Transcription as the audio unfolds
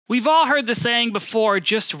We've all heard the saying before,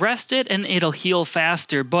 just rest it and it'll heal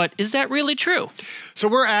faster. But is that really true? So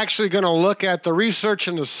we're actually going to look at the research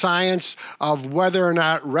and the science of whether or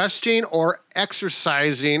not resting or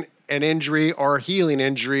exercising an injury or a healing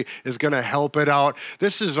injury is going to help it out.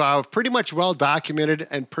 This is pretty much well documented,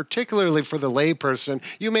 and particularly for the layperson,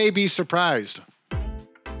 you may be surprised.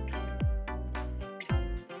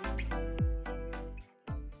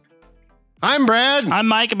 I'm Brad. I'm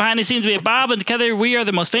Mike, and behind the scenes we have Bob, and together we are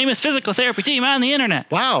the most famous physical therapy team on the internet.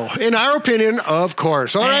 Wow. In our opinion, of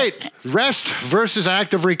course. All right. Rest versus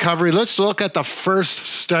active recovery. Let's look at the first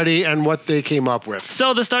study and what they came up with.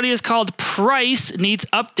 So the study is called Price Needs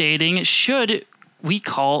Updating. Should we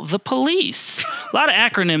call the police? A lot of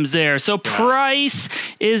acronyms there. So Price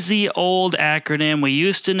is the old acronym we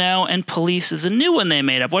used to know, and police is a new one they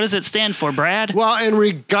made up. What does it stand for, Brad? Well, in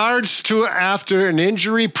regards to after an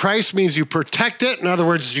injury, Price means you protect it. In other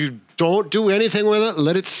words, you don't do anything with it.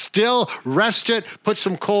 Let it still, rest it, put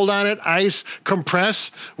some cold on it, ice, compress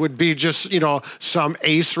would be just, some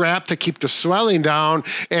ACE wrap to keep the swelling down,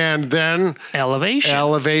 and then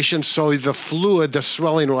elevation. So the fluid, the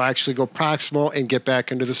swelling will actually go proximal and get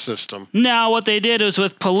back into the system. Now, what they did is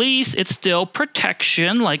with police, it's still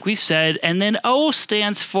protection, like we said, and then O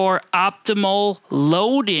stands for optimal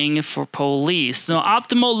loading for police. Now,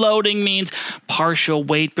 optimal loading means partial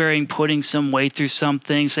weight bearing, putting some weight through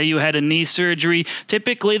something. Say you had a knee surgery.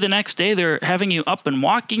 Typically, the next day, they're having you up and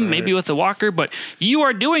walking, maybe with a walker, but you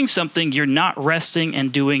are doing something. You're not resting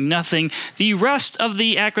and doing nothing. The rest of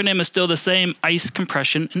the acronym is still the same: ice,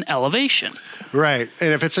 compression, and elevation. Right.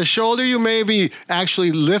 And if it's a shoulder, you may be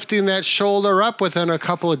actually lifting that shoulder up within a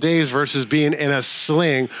couple of days versus being in a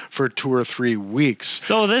sling for 2 or 3 weeks.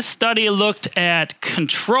 So this study looked at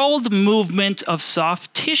controlled movement of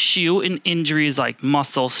soft tissue in injuries like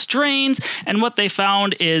muscle strains, and what they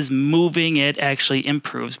found is moving it actually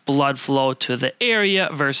improves blood flow to the area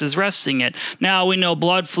versus resting it. Now, we know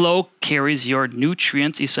blood flow carries your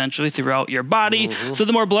nutrients essentially throughout your body. So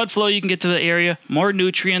the more blood flow you can get to the area, more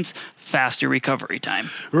nutrients, faster recovery time.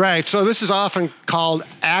 Right. So this is often called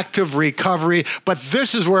active recovery, but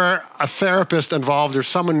this is where a therapist involved or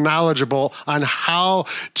someone knowledgeable on how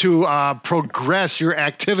to progress your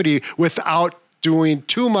activity without doing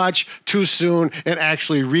too much too soon and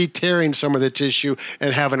actually re-tearing some of the tissue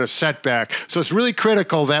and having a setback. So it's really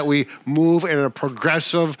critical that we move in a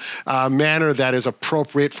progressive manner that is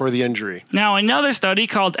appropriate for the injury. Now, another study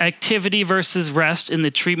called Activity versus Rest in the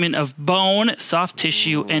Treatment of Bone, Soft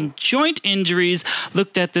Tissue, and Joint Injuries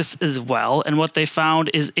looked at this as well. And what they found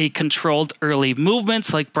is a controlled early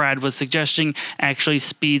movements, like Brad was suggesting, actually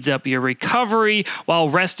speeds up your recovery, while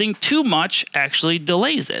resting too much actually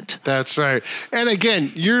delays it. That's right. And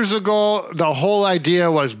again, years ago, the whole idea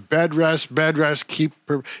was bed rest, keep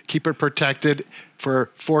it protected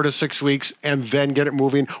for 4 to 6 weeks and then get it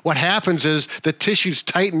moving. What happens is the tissues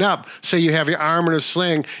tighten up. Say you have your arm in a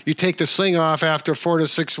sling, you take the sling off after 4 to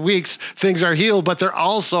 6 weeks, things are healed, but they're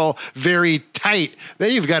also very tight.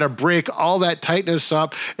 Then you've got to break all that tightness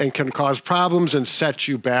up and can cause problems and set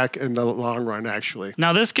you back in the long run, actually.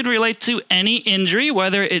 Now, this could relate to any injury,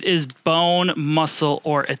 whether it is bone, muscle,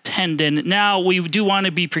 or a tendon. Now, we do want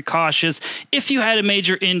to be precautious. If you had a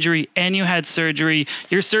major injury and you had surgery,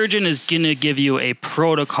 your surgeon is going to give you a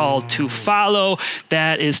protocol to follow.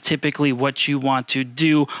 That is typically what you want to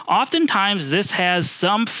do. Oftentimes, this has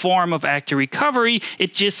some form of active recovery.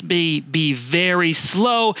 It just be very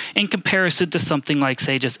slow in comparison to something like,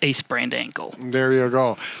 say, just a sprained ankle. There you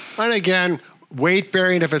go. And again, weight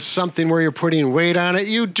bearing, if it's something where you're putting weight on it,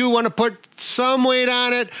 you do want to put some weight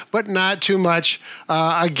on it, but not too much.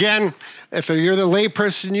 Again, if you're the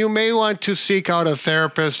layperson, you may want to seek out a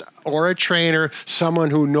therapist or a trainer,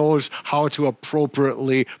 someone who knows how to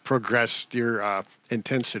appropriately progress your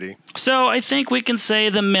intensity. So I think we can say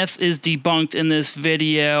the myth is debunked in this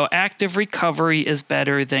video. Active recovery is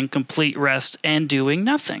better than complete rest and doing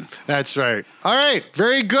nothing. That's right. All right.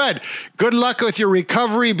 Very good. Good luck with your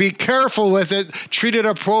recovery. Be careful with it. Treat it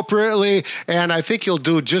appropriately. And I think you'll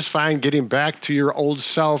do just fine getting back to your old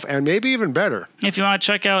self and maybe even better. If you want to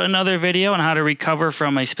check out another video on how to recover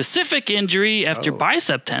from a specific injury after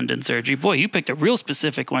bicep tendon surgery, boy, you picked a real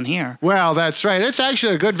specific one here. Well, that's right. It's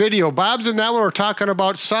actually a good video. Bob's in that one. We're talking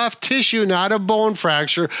about soft tissue, not a bone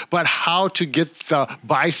fracture, but how to get the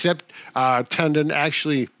bicep tendon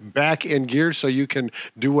actually back in gear so you can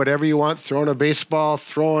do whatever you want, throwing a baseball,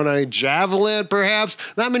 throwing a javelin, perhaps.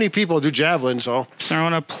 Not many people do javelin, so.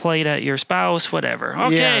 Throwing a plate at your spouse, whatever.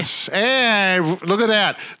 Okay. Yes. And look at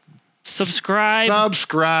that. Subscribe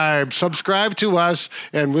to us,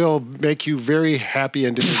 and we'll make you very happy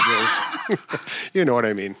individuals. You know what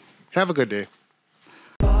I mean. Have a good day.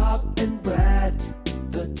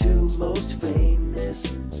 most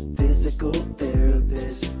famous physical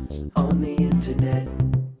therapist on the internet.